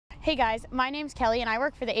Hey guys, my name's Kelly and I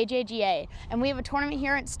work for the AJGA, and we have a tournament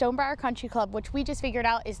here at Stonebriar Country Club, which we just figured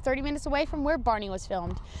out is 30 minutes away from where Barney was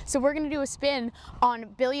filmed. So we're going to do a spin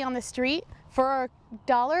on Billy on the street for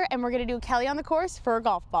 $1, and we're going to do Kelly on the course for a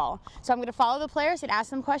golf ball. So I'm going to follow the players and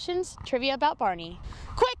ask them questions, trivia about Barney.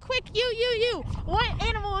 Quick, you! What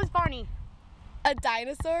animal is Barney? A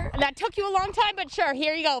dinosaur? That took you a long time, but sure,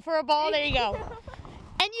 here you go, for a ball, there you go.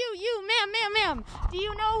 And you, ma'am, do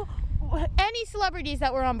you know any celebrities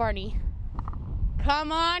that were on Barney?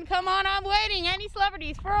 Come on, I'm waiting. Any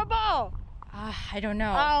celebrities for a ball? I don't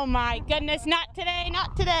know. Oh my goodness, not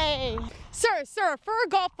today. Sir, for a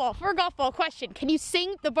golf ball question, can you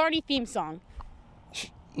sing the Barney theme song?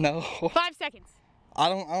 No. 5 seconds. I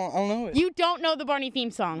don't know it. You don't know the Barney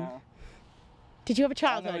theme song? No. Did you have a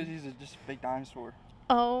I know childhood? he's just a big dinosaur.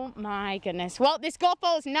 Oh my goodness. Well, this golf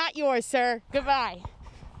ball is not yours, sir. Goodbye.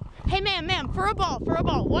 Hey ma'am, for a ball,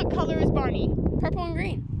 what color is Barney? Purple and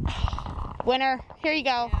green. Winner, here you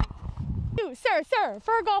go. Yeah. You, sir,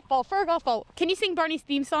 for a golf ball, can you sing Barney's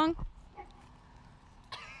theme song?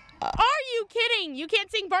 Are you kidding? You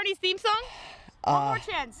can't sing Barney's theme song? One more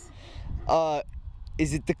chance.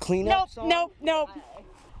 Is it the cleanup song? Nope.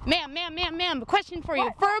 Ma'am, question for you.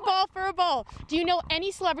 What? For a ball. Do you know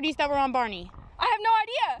any celebrities that were on Barney? I have no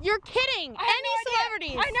idea. You're kidding.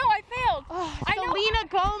 Celebrities? I know, I failed. Selena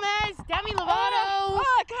Gomez, Demi Lovato.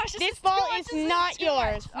 Oh gosh, This ball is not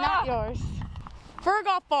yours. Not yours. For a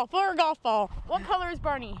golf ball. What color is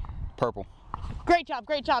Barney? Purple. Great job.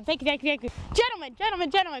 Thank you.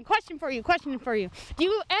 Gentlemen, question for you.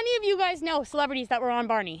 Do any of you guys know celebrities that were on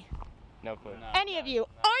Barney? No clue. No, any of you?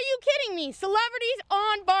 Are you kidding me? Celebrities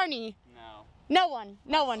on Barney? No. No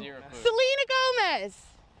one. Zero clue. Selena Gomez.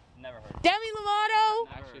 Never heard. Demi Lovato.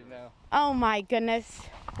 Actually, no. Oh my goodness.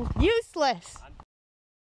 Useless.